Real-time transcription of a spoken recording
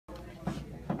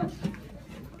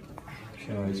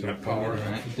So You got power.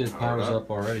 it powers up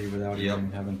already without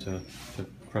even having to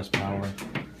press power.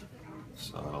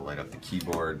 So that'll light up the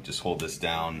keyboard. Just hold this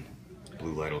down.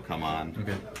 Blue light will come on.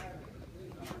 Okay.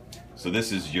 So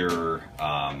this is your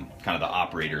kind of the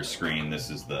operator's screen. This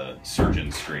is the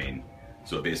surgeon's screen.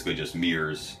 So it basically just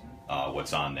mirrors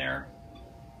what's on there.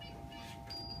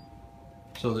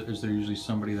 So is there usually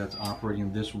somebody that's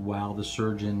operating this while the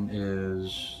surgeon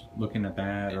is looking at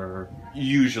that, or?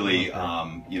 Usually,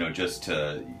 you know, just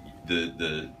to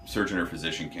the surgeon or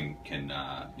physician can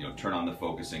you know, turn on the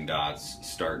focusing dots,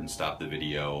 start and stop the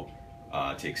video,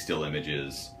 take still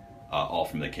images, all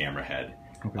from the camera head.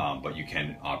 Okay. But you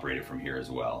can operate it from here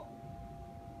as well.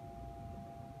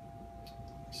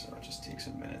 So it just takes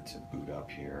a minute to boot up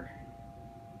here.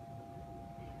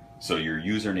 So your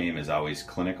username is always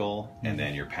clinical, and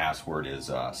then your password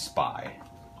is spy.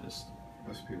 Just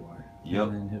SPY. yep.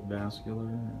 And then hit vascular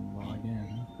and log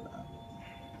in.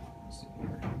 Let's see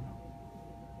here.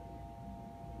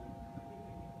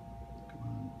 Come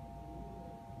on.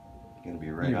 You gotta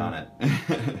be right on it.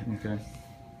 Okay.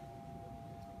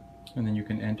 And then you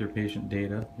can enter patient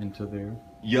data into there.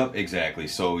 Yep, exactly.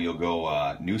 So you'll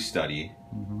go new study,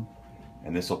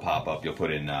 and this will pop up. You'll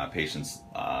put in patient's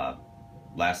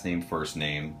last name, first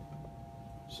name.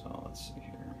 So let's see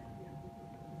here.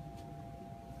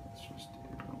 Let's just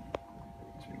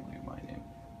we can do my name.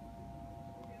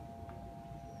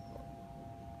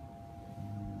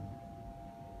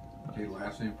 Okay,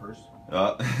 last name first.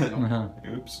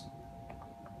 Oops.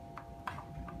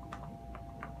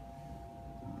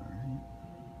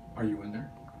 Are you in there?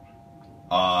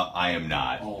 I am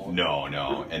not. Oh.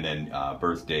 No. And then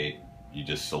birth date, you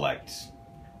just select,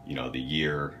 you know, the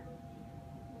year,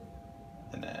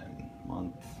 and then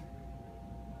month,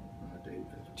 Date.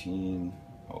 15.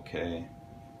 Okay.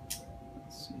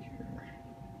 Let's see here.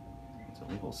 It's a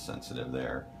little sensitive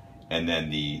there. And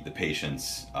then the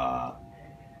patient's MR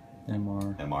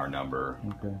number.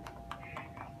 Okay.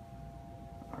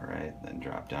 All right. Then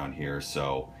drop down here.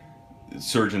 So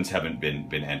surgeons haven't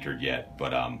been entered yet,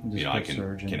 but you know, I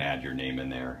can add your name in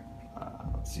there.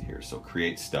 Let's see here. So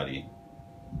create study.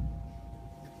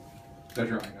 That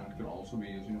your icon could also be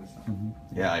using this.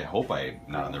 Yeah, I hope I'm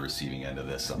not on the receiving end of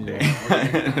this someday.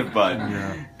 Yeah. But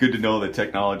good to know that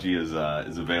technology is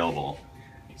available.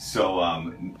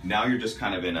 So now you're just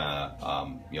kind of in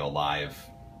a you know, live,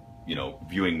 you know,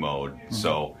 viewing mode.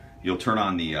 So you'll turn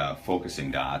on the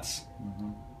focusing dots.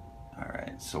 All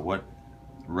right. So what?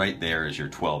 Right there is your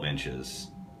 12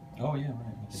 inches. Oh yeah,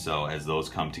 right. Okay. So as those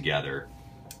come together,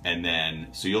 and then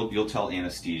so you'll tell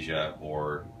anesthesia,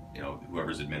 or you know,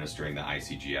 whoever's administering the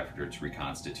ICG after it's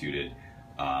reconstituted.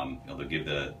 You know, they'll give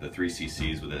the 3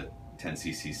 cc's with a 10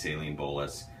 cc saline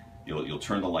bolus. You'll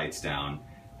turn the lights down,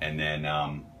 and then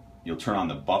you'll turn on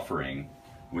the buffering,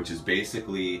 which is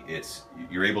basically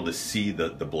you're able to see the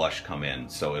blush come in.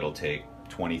 So it'll take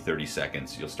 20-30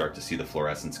 seconds. You'll start to see the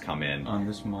fluorescence come in on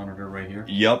this monitor right here.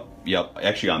 Yep.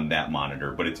 Actually, on that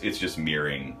monitor, but it's just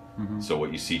mirroring. So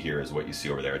what you see here is what you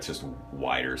see over there. It's just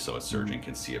wider, so a surgeon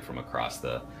can see it from across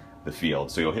the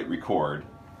field. So you'll hit record,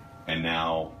 and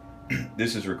now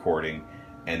this is recording,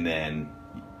 and then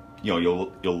you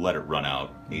know, you'll let it run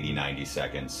out 80-90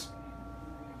 seconds.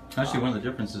 Actually, one of the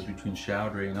differences between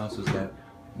Chowdhury and us is that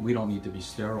we don't need to be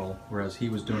sterile, whereas he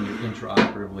was doing it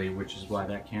intraoperatively, which is why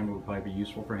that camera would probably be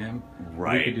useful for him.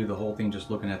 Right. We could do the whole thing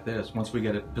just looking at this. Once we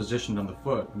get it positioned on the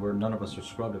foot, where none of us are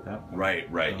scrubbed at that point.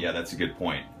 Right. So. Yeah, that's a good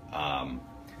point.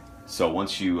 So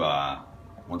once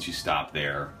you stop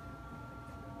there,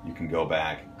 you can go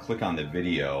back, click on the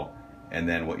video, and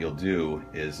then what you'll do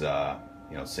is,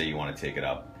 you know, say you want to take it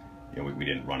up. You know, we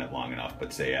didn't run it long enough,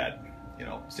 but say at, you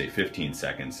know, say 15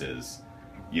 seconds is,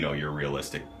 you know, your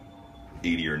realistic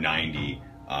 80 or 90,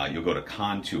 you'll go to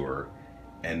contour,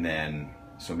 and then,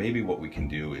 so maybe what we can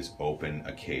do is open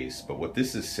a case, but what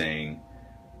this is saying,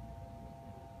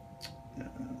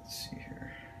 let's see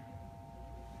here.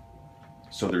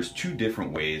 So there's two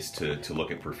different ways to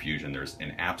look at perfusion. There's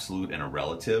an absolute and a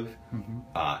relative.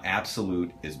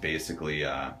 Absolute is basically,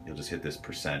 you'll just hit this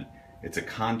 %. It's a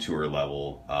contour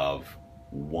level of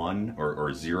 1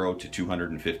 or 0 to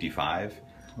 255.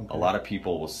 Okay. A lot of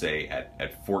people will say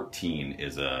at 14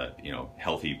 is a, you know,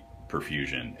 healthy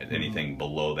perfusion. At anything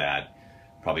below that,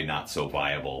 probably not so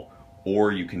viable.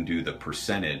 Or you can do the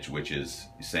percentage, which is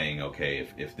saying, okay,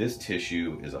 if this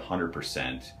tissue is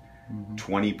 100%,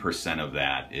 20% of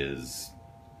that is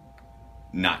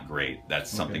not great. That's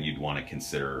something you'd want to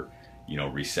consider, you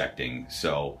know, resecting.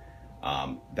 So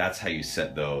that's how you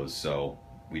set those. So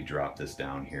we drop this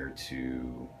down here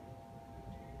to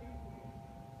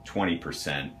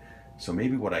 20%. So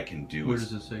maybe what I can do Where is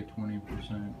does it say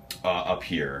 20%? up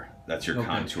here. That's your Okay.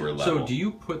 contour level. So do you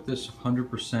put this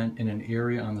 100% in an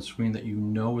area on the screen that you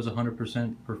know is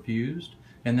 100% perfused?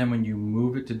 And then when you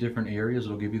move it to different areas,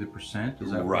 it'll give you the percent? Is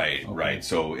that Right, okay. right.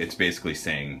 So it's basically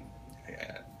saying,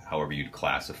 however you'd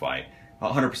classify,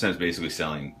 100% is basically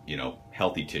selling,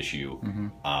 healthy tissue.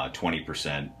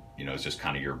 20%, is just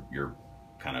kind of your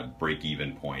kind of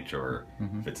break-even point, or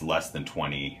if it's less than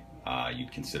 20,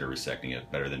 you'd consider resecting it.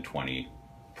 Better than 20,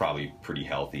 probably pretty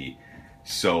healthy.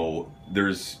 So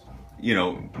there's,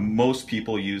 most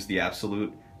people use the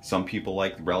absolute. Some people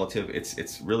like the relative.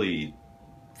 It's really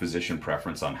physician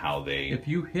preference on how they. If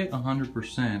you hit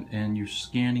 100% and you're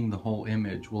scanning the whole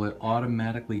image, will it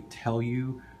automatically tell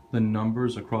you the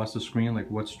numbers across the screen,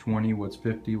 like what's 20, what's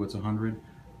 50, what's 100?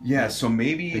 Yeah, so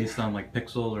maybe Based on like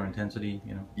pixels or intensity,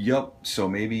 Yep. So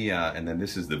maybe, and then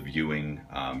this is the viewing.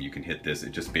 You can hit this.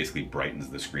 It just basically brightens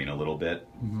the screen a little bit.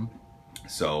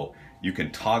 So you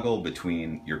can toggle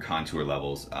between your contour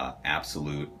levels,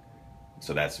 absolute.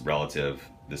 So that's relative.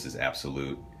 This is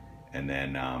absolute. And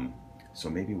then, so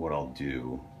maybe what I'll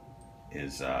do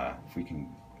is, if we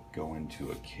can go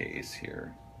into a case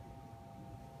here.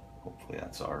 Hopefully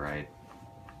that's all right.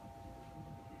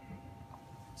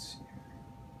 Let's see.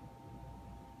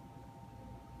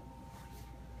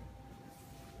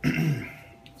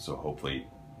 So hopefully,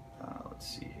 let's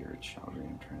see here at Chowdhury.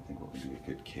 I'm trying to think what would be a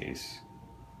good case.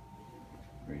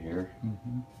 Right here?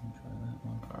 Try that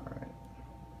one. All right.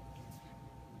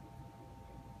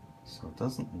 So it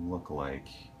doesn't look like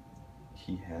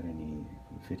he had any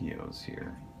videos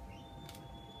here.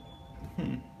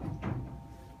 Let's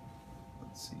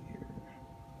see here.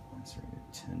 Lacerated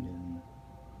tendon.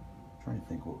 I'm trying to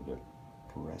think what would a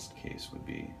breast case would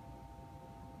be.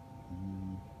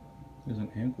 There's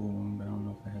an ankle wound, but I don't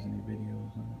know if it has any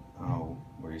videos on it. Oh,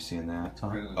 were you seeing that?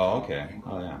 Top. Right at the Oh, top, okay.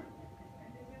 ankle. Oh, yeah.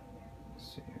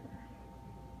 Let's see here.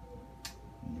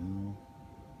 No. I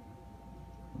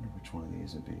wonder which one of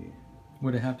these would be.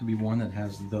 Would it have to be one that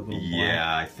has the little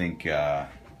Yeah, I think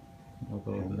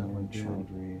Although that one did.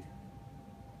 Chowdhury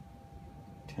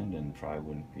tendon probably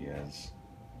wouldn't be as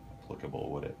applicable,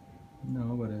 would it?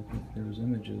 No, but if there's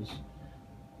images.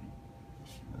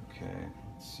 Okay,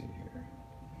 let's see here.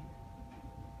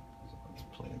 So let's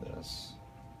play this.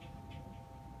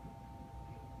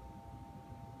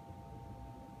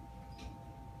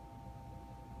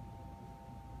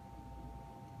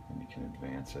 And you can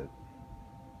advance it.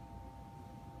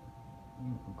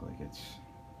 Doesn't look like it's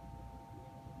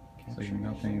It's like capturing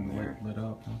anything nothing there. lit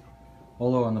up. Huh?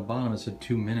 Although on the bottom it said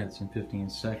 2 minutes and 15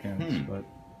 seconds, but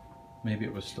maybe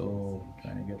it was still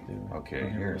trying to get there. Okay, Oh,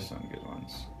 here we are go. some good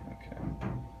ones. Okay.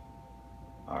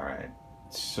 All right.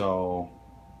 So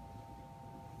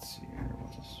let's see here.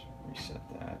 We'll just reset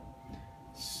that.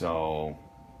 So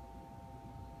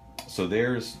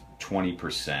there's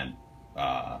 20%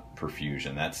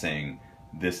 perfusion. That's saying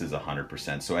this is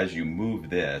 100%. So as you move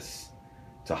this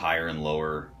to higher and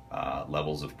lower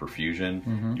levels of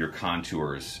perfusion, your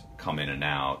contours come in and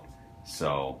out.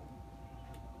 So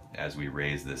as we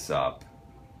raise this up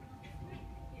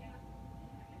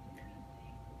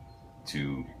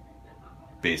to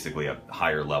basically a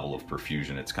higher level of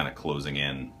perfusion, it's kind of closing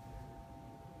in.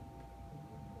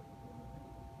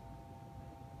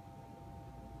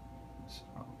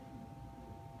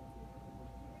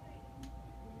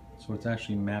 So it's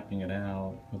actually mapping it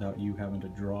out without you having to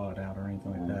draw it out or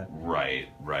anything like that. Right,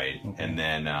 right. Okay. And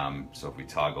then, so if we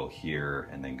toggle here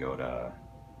and then go to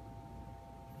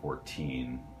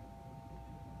 14,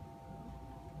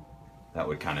 that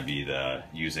would kind of be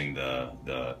using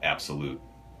the absolute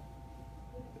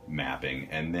mapping.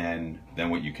 And then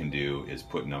what you can do is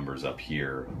put numbers up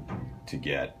here to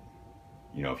get,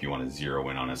 if you want to zero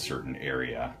in on a certain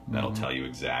area, that'll tell you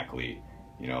exactly,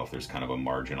 if there's kind of a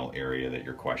marginal area that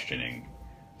you're questioning.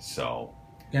 So.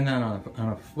 And then on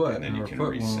a foot, And then you or a can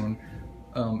foot reset.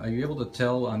 wound, are you able to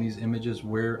tell on these images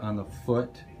where on the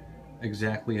foot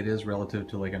exactly it is relative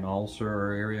to like an ulcer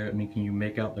or area? I mean, can you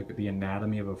make out like the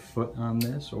anatomy of a foot on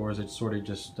this, or is it sort of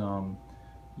just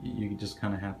you just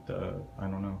kind of have to? I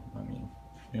don't know. I mean,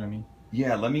 you know what I mean?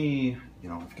 Yeah, let me.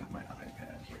 I've got my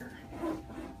iPad here.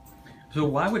 So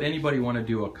why would anybody want to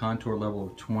do a contour level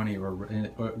of 20, or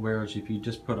whereas if you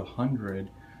just put 100,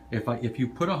 if you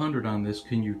put 100 on this,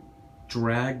 can you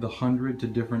drag the 100 to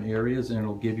different areas and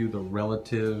it'll give you the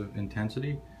relative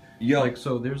intensity? Yeah. Like,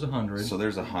 so there's 100. So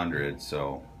there's 100.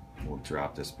 So we'll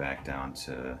drop this back down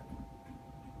to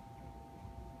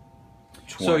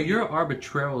 20. So you're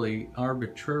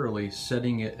arbitrarily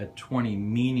setting it at 20,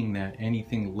 meaning that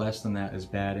anything less than that is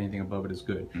bad, anything above it is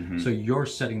good. So you're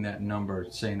setting that number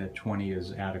saying that 20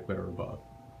 is adequate or above.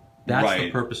 That's Right.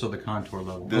 the purpose of the contour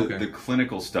level. The, okay. the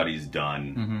clinical studies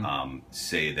done Mhm.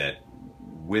 say that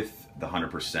with the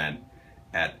 100%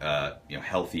 at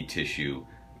healthy tissue,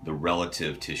 the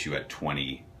relative tissue at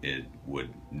 20 it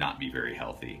would not be very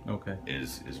healthy. Okay.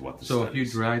 Is what the So if you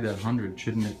studies- dry that 100,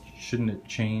 shouldn't it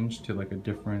change to like a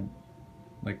different?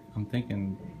 Like I'm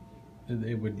thinking,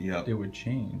 it would Yep. it would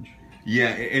change. Yeah,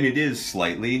 and it is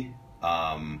slightly.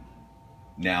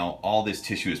 Now, all this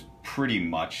tissue is pretty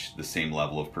much the same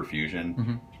level of perfusion.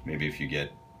 Mhm. Maybe if you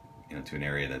get to an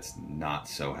area that's not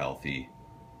so healthy,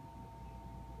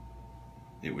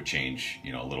 it would change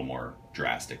a little more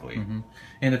drastically. Mhm.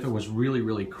 And if it was really,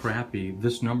 really crappy,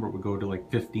 this number would go to like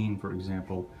 15, for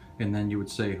example, and then you would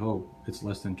say, oh, it's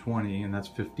less than 20, and that's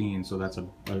 15, so that's a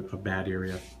bad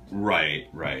area.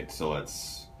 Right. So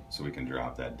we can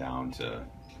drop that down to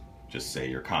just say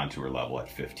your contour level at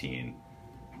 15.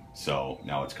 So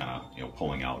now it's kind of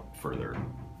pulling out further.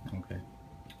 Okay.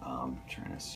 Trying to